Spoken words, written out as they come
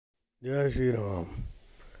Jai Shri Ram.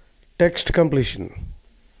 Text completion.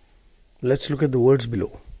 Let's look at the words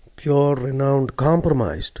below. Pure, renowned,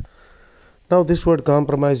 compromised. Now, this word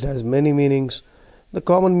compromised has many meanings. The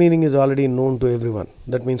common meaning is already known to everyone.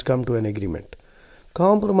 That means come to an agreement.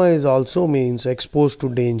 Compromise also means exposed to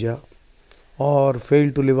danger or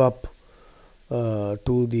fail to live up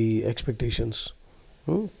to the expectations.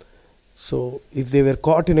 So, if they were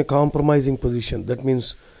caught in a compromising position, that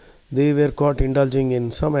means they were caught indulging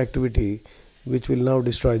in some activity which will now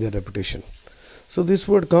destroy their reputation. So, this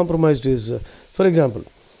word compromised is, for example,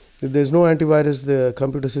 if there is no antivirus, the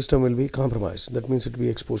computer system will be compromised. That means it will be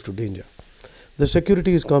exposed to danger. The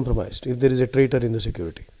security is compromised if there is a traitor in the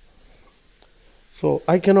security. So,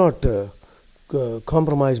 I cannot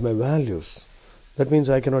compromise my values. That means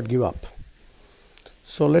I cannot give up.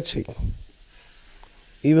 So, let's see.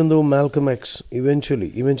 Even though Malcolm X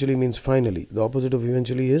eventually means finally, the opposite of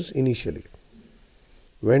eventually is initially,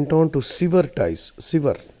 went on to sever ties,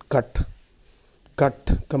 sever, cut,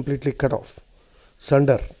 completely cut off,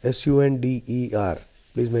 sunder, S-U-N-D-E-R,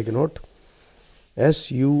 please make a note,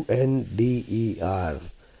 S-U-N-D-E-R,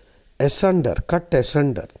 asunder, cut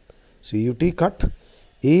asunder, C-U-T, cut,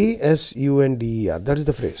 A-S-U-N-D-E-R, that is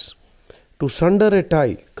the phrase. To sunder a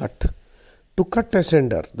tie, cut. To cut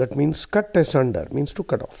asunder, that means cut asunder means to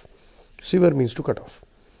cut off. Sever means to cut off.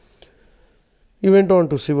 He went on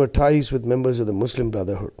to sever ties with members of the Muslim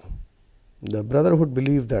Brotherhood. The Brotherhood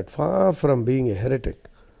believed that far from being a heretic,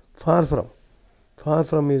 far from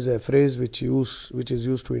is a phrase which is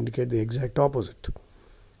used to indicate the exact opposite.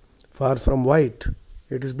 Far from white,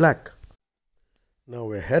 it is black.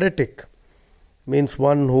 Now a heretic means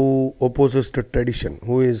one who opposes to tradition,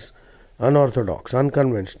 who is unorthodox,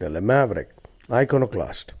 unconventional, a maverick,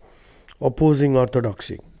 iconoclast, opposing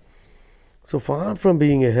orthodoxy. So far from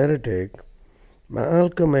being a heretic,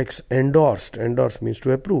 Malcolm X endorsed means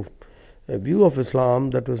to approve, a view of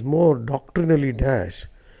Islam that was more doctrinally dash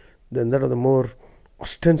than that of the more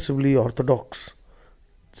ostensibly orthodox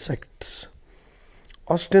sects.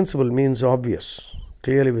 Ostensible means obvious,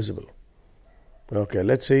 clearly visible. Okay,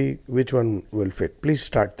 let's see which one will fit. Please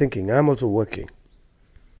start thinking. I am also working.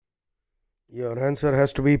 Your answer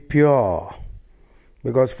has to be pure,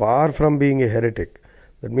 because far from being a heretic,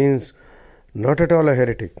 that means not at all a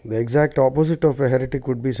heretic. The exact opposite of a heretic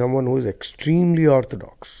would be someone who is extremely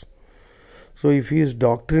orthodox. So if he is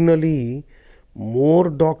more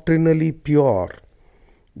doctrinally pure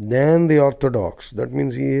than the orthodox, that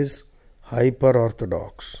means he is hyper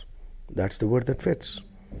orthodox. That's the word that fits.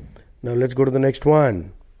 Now let's go to the next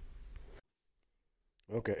one.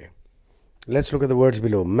 Okay, let's look at the words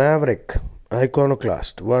below. Maverick,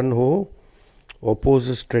 iconoclast, one who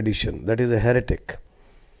opposes tradition, that is a heretic.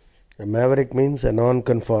 A maverick means a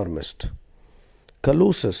non-conformist.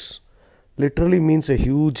 Colossus literally means a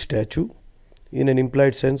huge statue. In an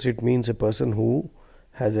implied sense, it means a person who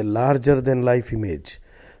has a larger than life image.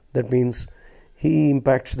 That means he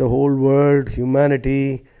impacts the whole world,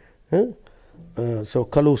 humanity. So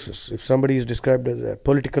colossus, if somebody is described as a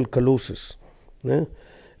political colossus,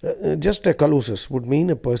 just a colossus would mean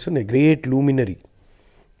a person, a great luminary.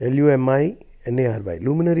 L-U-M-I-N-A-R-Y.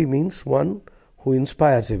 Luminary means one who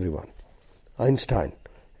inspires everyone. Einstein,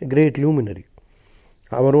 a great luminary.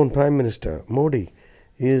 Our own Prime Minister, Modi,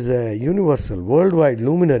 is a universal, worldwide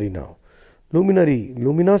luminary now. Luminary,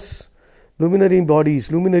 luminous, luminary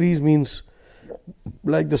bodies. Luminaries means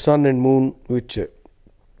like the sun and moon which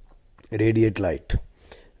radiate light,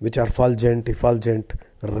 which are fulgent, effulgent,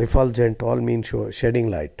 refulgent, all mean shedding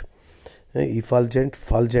light. Effulgent,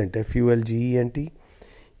 fulgent, F-U-L-G-E-N-T,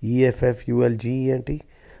 E-F-F-U-L-G-E-N-T,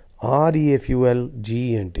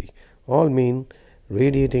 R-E-F-U-L-G-E-N-T, all mean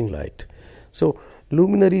radiating light. So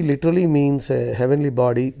luminary literally means a heavenly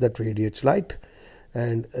body that radiates light,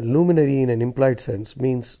 and a luminary in an implied sense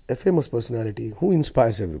means a famous personality who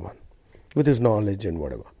inspires everyone with his knowledge and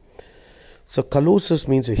whatever. So colossus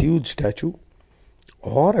means a huge statue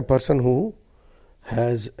or a person who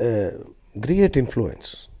has a great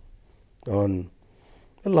influence on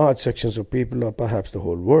large sections of people or perhaps the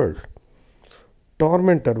whole world.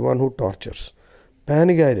 Tormentor, one who tortures.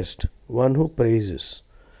 Panegyrist, one who praises.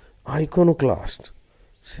 Iconoclast,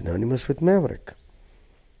 synonymous with maverick.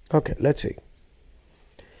 Okay, let's see.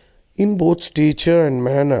 In both stature and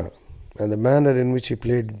manner, and the manner in which he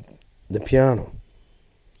played the piano,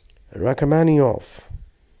 Rachmaninoff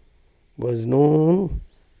was known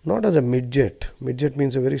not as a midget. Midget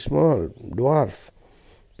means a very small, dwarf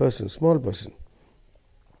person, small person.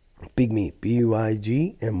 Pygmy,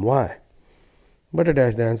 P-Y-G-M-Y. But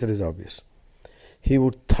the answer is obvious. He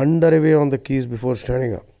would thunder away on the keys before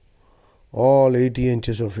standing up, all 80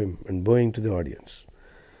 inches of him, and bowing to the audience.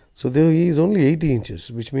 So there he is only 80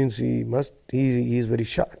 inches, which means he is very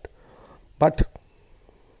short. But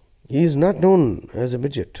he is not known as a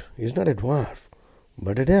midget. He is not a dwarf,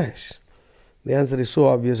 but a dash. The answer is so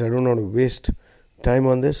obvious, I don't want to waste time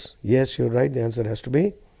on this. Yes, you're right. The answer has to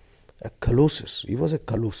be a colossus. He was a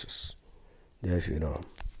colossus. Jai Shri Ram.